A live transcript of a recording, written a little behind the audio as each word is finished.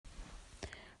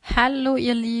Hallo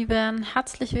ihr Lieben,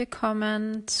 herzlich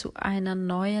willkommen zu einer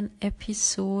neuen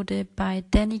Episode bei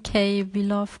Danny Kay We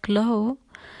Love Glow.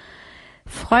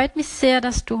 Freut mich sehr,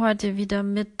 dass du heute wieder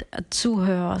mit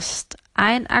zuhörst.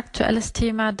 Ein aktuelles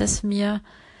Thema, das mir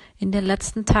in den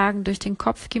letzten Tagen durch den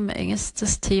Kopf ging, ist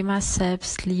das Thema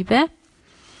Selbstliebe.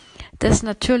 Das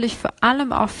natürlich vor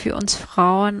allem auch für uns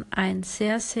Frauen ein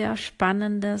sehr, sehr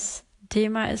spannendes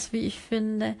Thema ist, wie ich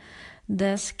finde,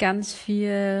 das ganz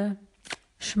viel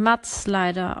Schmerz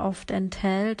leider oft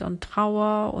enthält und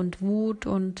Trauer und Wut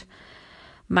und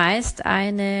meist wir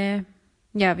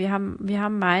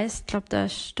haben meist, glaube, da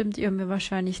stimmt ihr mir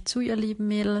wahrscheinlich zu, ihr lieben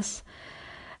Mädels,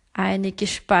 eine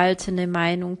gespaltene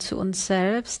Meinung zu uns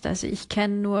selbst. Also ich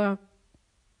kenne nur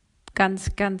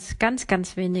ganz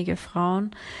wenige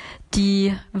Frauen,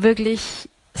 die wirklich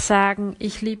sagen,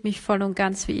 ich liebe mich voll und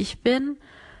ganz, wie ich bin.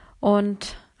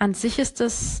 Und an sich ist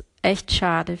das echt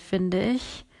schade, finde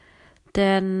ich.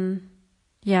 Denn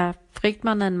ja, fragt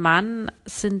man einen Mann,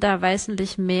 sind da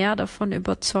wesentlich mehr davon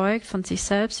überzeugt, von sich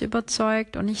selbst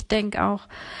überzeugt. Und ich denke auch,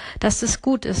 dass es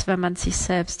gut ist, wenn man sich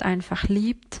selbst einfach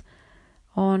liebt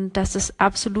und dass es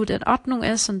absolut in Ordnung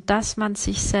ist und dass man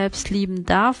sich selbst lieben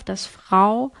darf, dass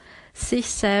Frau sich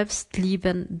selbst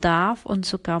lieben darf und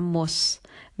sogar muss,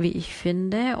 wie ich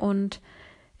finde. Und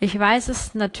ich weiß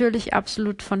es natürlich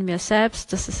absolut von mir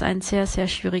selbst, das ist ein sehr, sehr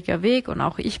schwieriger Weg und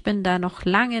auch ich bin da noch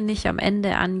lange nicht am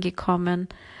Ende angekommen.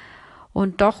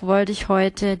 Und doch wollte ich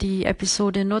heute die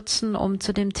Episode nutzen, um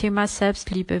zu dem Thema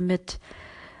Selbstliebe mit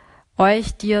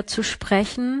dir zu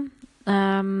sprechen,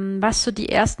 was so die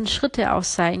ersten Schritte auch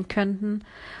sein könnten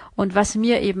und was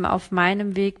mir eben auf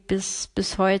meinem Weg bis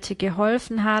heute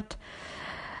geholfen hat,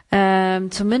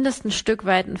 zumindest ein Stück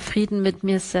weit einen Frieden mit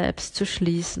mir selbst zu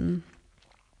schließen.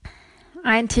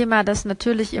 Ein Thema, das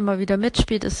natürlich immer wieder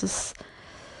mitspielt, ist das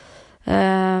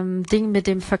Ding mit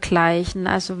dem Vergleichen.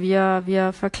 Also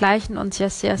wir vergleichen uns ja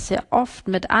sehr, sehr oft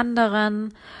mit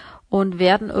anderen und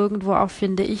werden irgendwo auch,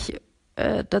 finde ich,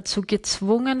 dazu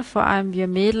gezwungen, vor allem wir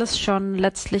Mädels schon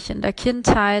letztlich in der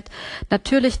Kindheit,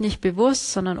 natürlich nicht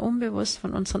bewusst, sondern unbewusst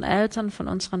von unseren Eltern, von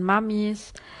unseren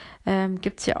Mamis,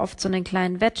 gibt's ja oft so einen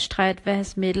kleinen Wettstreit,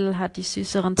 welches Mädel hat die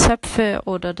süßeren Zöpfe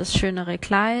oder das schönere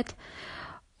Kleid.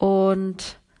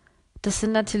 Und das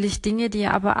sind natürlich Dinge, die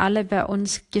aber alle bei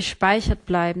uns gespeichert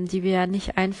bleiben, die wir ja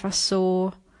nicht einfach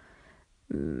so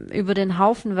über den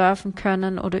Haufen werfen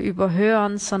können oder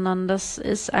überhören, sondern das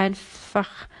ist einfach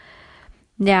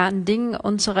ja ein Ding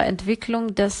unserer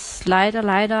Entwicklung, das leider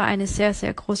eine sehr,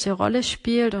 sehr große Rolle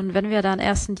spielt. Und wenn wir dann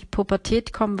erst in die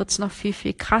Pubertät kommen, wird's noch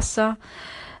viel krasser.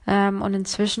 Und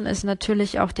inzwischen ist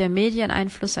natürlich auch der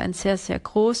Medieneinfluss ein sehr, sehr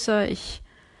großer.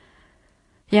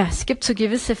 Ja, es gibt so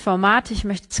gewisse Formate, ich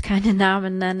möchte jetzt keine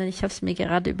Namen nennen, ich habe es mir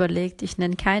gerade überlegt, ich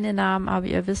nenne keine Namen, aber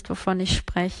ihr wisst, wovon ich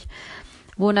spreche,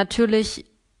 wo natürlich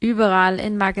überall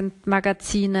in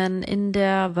Magazinen, in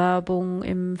der Werbung,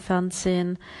 im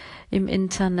Fernsehen, im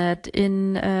Internet,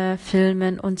 in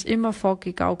Filmen uns immer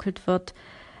vorgegaukelt wird,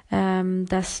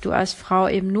 dass du als Frau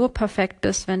eben nur perfekt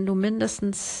bist, wenn du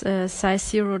mindestens Size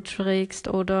Zero trägst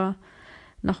oder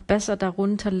noch besser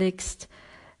darunter liegst,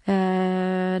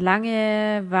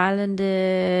 lange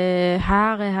wallende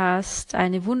Haare hast,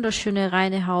 eine wunderschöne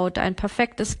reine Haut, ein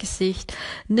perfektes Gesicht,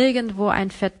 nirgendwo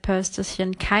ein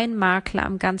Fettpölsterchen, kein Makel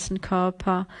am ganzen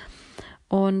Körper.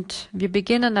 Und wir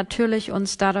beginnen natürlich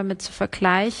uns da damit zu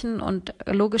vergleichen und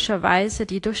logischerweise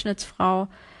die Durchschnittsfrau,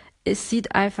 es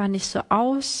sieht einfach nicht so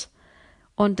aus.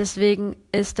 Und deswegen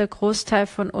ist der Großteil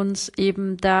von uns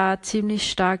eben da ziemlich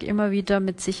stark immer wieder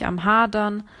mit sich am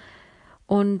Hadern.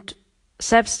 Und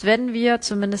selbst wenn wir,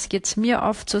 zumindest geht's mir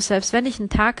oft so, selbst wenn ich einen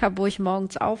Tag habe, wo ich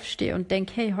morgens aufstehe und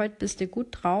denke, hey, heute bist du gut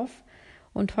drauf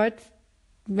und heute,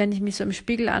 wenn ich mich so im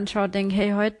Spiegel anschaue, denke,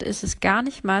 hey, heute ist es gar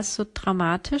nicht mal so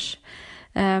dramatisch.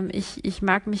 Ich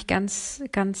mag mich ganz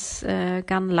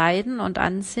gern leiden und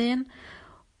ansehen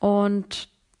und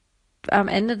am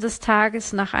Ende des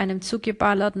Tages nach einem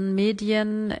zugeballerten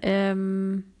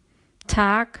Medientag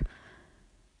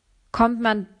kommt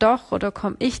man doch oder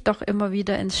komme ich doch immer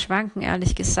wieder ins Schwanken,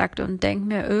 ehrlich gesagt, und denke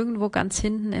mir irgendwo ganz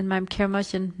hinten in meinem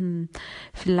Kämmerchen,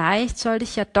 vielleicht sollte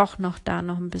ich ja doch noch da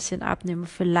noch ein bisschen abnehmen,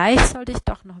 vielleicht sollte ich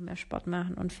doch noch mehr Sport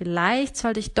machen und vielleicht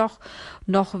sollte ich doch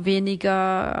noch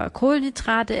weniger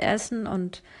Kohlenhydrate essen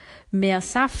und mehr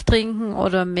Saft trinken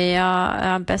oder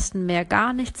am besten mehr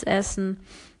gar nichts essen.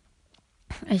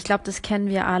 Ich glaube, das kennen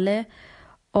wir alle.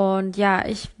 Und ja,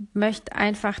 ich möchte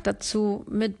einfach dazu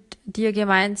mit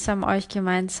euch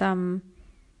gemeinsam,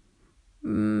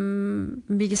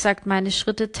 wie gesagt, meine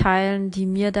Schritte teilen, die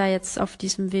mir da jetzt auf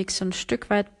diesem Weg so ein Stück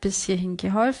weit bis hierhin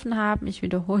geholfen haben. Ich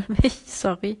wiederhole mich,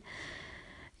 sorry.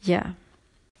 Ja.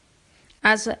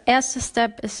 Also erster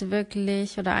Step ist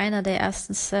wirklich, oder einer der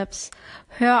ersten Steps,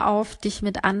 hör auf, dich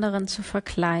mit anderen zu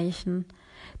vergleichen.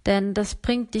 Denn das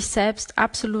bringt dich selbst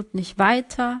absolut nicht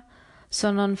weiter,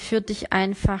 sondern führt dich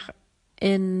einfach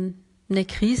in eine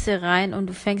Krise rein und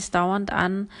du fängst dauernd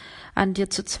an dir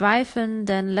zu zweifeln,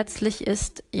 denn letztlich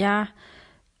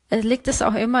liegt es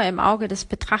auch immer im Auge des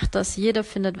Betrachters. Jeder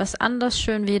findet was anderes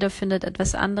schön, jeder findet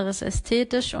etwas anderes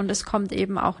ästhetisch und es kommt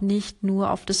eben auch nicht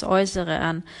nur auf das Äußere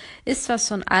an. Ist zwar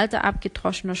so ein alter,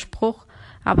 abgedroschener Spruch,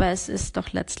 aber es ist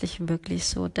doch letztlich wirklich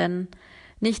so, denn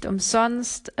nicht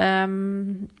umsonst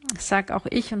sag auch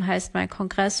ich und heißt mein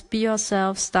Kongress Be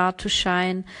Yourself, Start to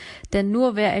Shine, denn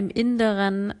nur wer im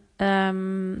Inneren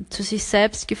zu sich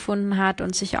selbst gefunden hat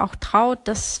und sich auch traut,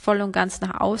 das voll und ganz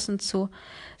nach außen zu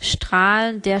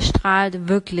strahlen, der strahlt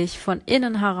wirklich von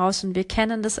innen heraus und wir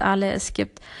kennen das alle. Es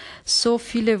gibt so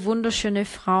viele wunderschöne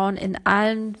Frauen in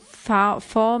allen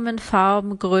Formen,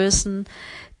 Farben, Größen,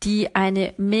 die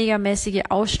eine megamäßige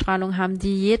Ausstrahlung haben,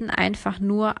 die jeden einfach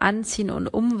nur anziehen und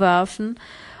umwerfen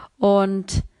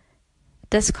und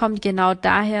das kommt genau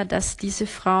daher, dass diese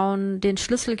Frauen den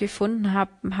Schlüssel gefunden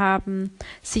haben,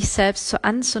 sich selbst so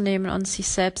anzunehmen und sich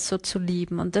selbst so zu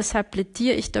lieben. Und deshalb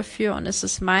plädiere ich dafür und es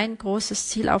ist mein großes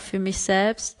Ziel auch für mich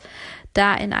selbst,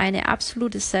 da in eine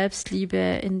absolute Selbstliebe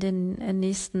in den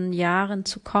nächsten Jahren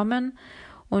zu kommen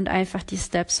und einfach die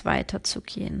Steps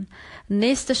weiterzugehen.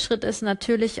 Nächster Schritt ist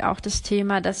natürlich auch das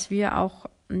Thema, dass wir auch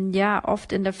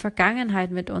oft in der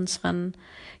Vergangenheit mit unseren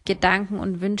Gedanken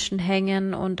und Wünschen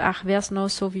hängen und ach, wär's noch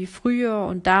so wie früher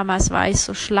und damals war ich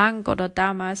so schlank oder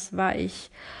damals war ich,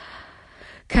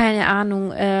 keine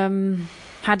Ahnung,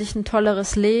 hatte ich ein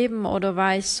tolleres Leben oder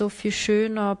war ich so viel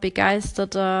schöner,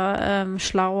 begeisterter,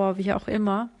 schlauer, wie auch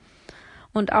immer.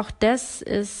 Und auch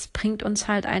bringt uns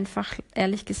halt einfach,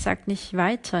 ehrlich gesagt, nicht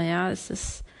weiter, ja.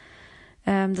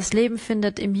 Das Leben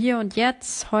findet im Hier und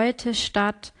Jetzt, heute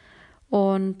statt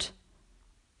und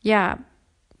ja,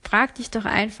 frag dich doch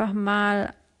einfach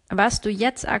mal, was du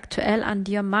jetzt aktuell an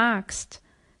dir magst.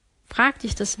 Frag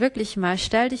dich das wirklich mal.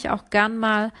 Stell dich auch gern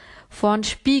mal vor einen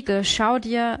Spiegel. Schau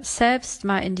dir selbst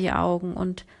mal in die Augen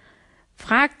und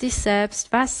frag dich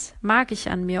selbst, was mag ich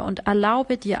an mir und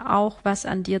erlaube dir auch, was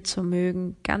an dir zu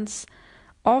mögen. Ganz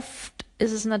oft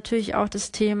ist es natürlich auch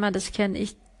das Thema, das kenne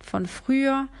ich von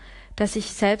früher, dass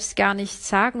ich selbst gar nicht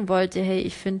sagen wollte, hey,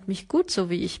 ich finde mich gut so,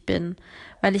 wie ich bin,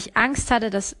 weil ich Angst hatte,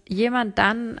 dass jemand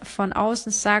dann von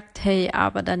außen sagt, hey,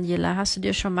 aber Daniela, hast du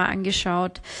dir schon mal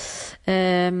angeschaut,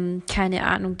 keine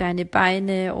Ahnung, deine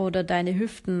Beine oder deine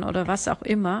Hüften oder was auch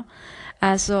immer.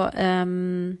 Also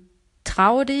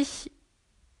trau dich,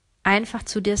 einfach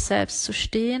zu dir selbst zu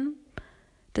stehen.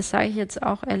 Das sage ich jetzt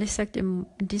auch ehrlich gesagt in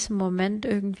diesem Moment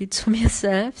irgendwie zu mir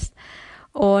selbst.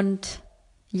 Und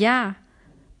ja,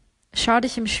 schau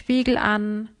dich im Spiegel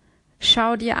an,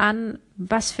 schau dir an,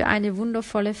 was für eine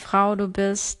wundervolle Frau du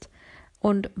bist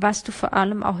und was du vor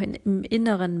allem auch im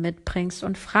Inneren mitbringst.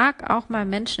 Und frag auch mal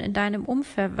Menschen in deinem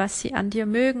Umfeld, was sie an dir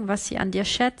mögen, was sie an dir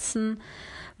schätzen,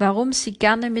 warum sie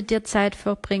gerne mit dir Zeit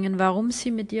verbringen, warum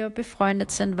sie mit dir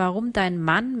befreundet sind, warum dein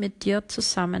Mann mit dir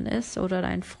zusammen ist oder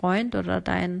dein Freund oder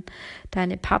deine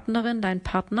Partnerin, dein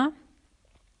Partner.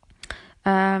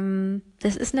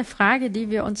 Das ist eine Frage, die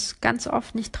wir uns ganz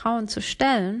oft nicht trauen zu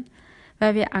stellen,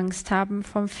 weil wir Angst haben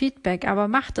vom Feedback. Aber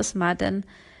mach das mal, denn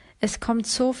es kommt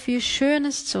so viel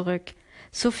Schönes zurück,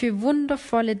 so viel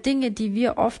wundervolle Dinge, die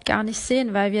wir oft gar nicht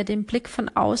sehen, weil wir den Blick von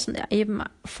außen eben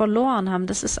verloren haben.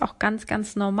 Das ist auch ganz,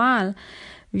 ganz normal.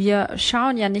 Wir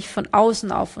schauen ja nicht von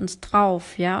außen auf uns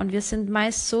drauf, ja, und wir sind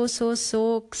meist so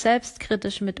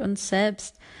selbstkritisch mit uns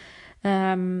selbst.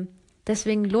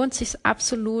 Deswegen lohnt sich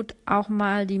absolut auch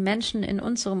mal die Menschen in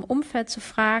unserem Umfeld zu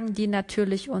fragen, die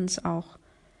natürlich uns auch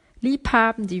lieb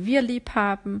haben, die wir lieb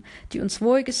haben, die uns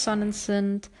wohlgesonnen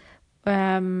sind,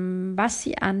 was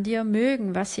sie an dir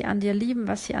mögen, was sie an dir lieben,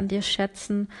 was sie an dir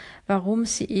schätzen, warum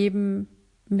sie eben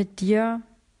mit dir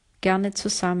gerne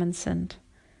zusammen sind.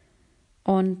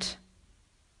 Und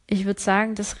ich würde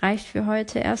sagen, das reicht für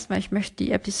heute erstmal. Ich möchte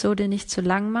die Episode nicht zu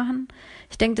lang machen.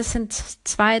 Ich denke, das sind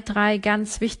 2, 3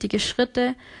 ganz wichtige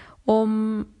Schritte,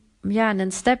 um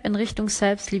einen Step in Richtung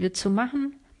Selbstliebe zu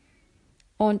machen.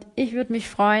 Und ich würde mich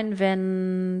freuen,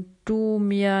 wenn du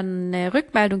mir eine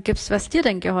Rückmeldung gibst, was dir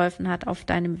denn geholfen hat auf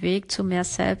deinem Weg zu mehr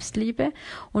Selbstliebe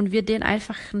und wir den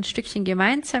einfach ein Stückchen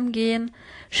gemeinsam gehen.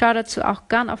 Schau dazu auch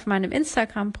gern auf meinem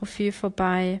Instagram-Profil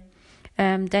vorbei,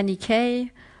 Danny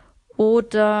Kay,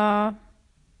 oder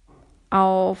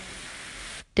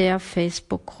auf der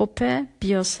Facebook-Gruppe Be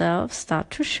Yourself,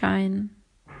 Start to Shine.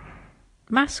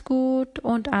 Mach's gut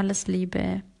und alles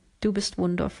Liebe. Du bist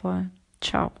wundervoll.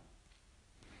 Ciao.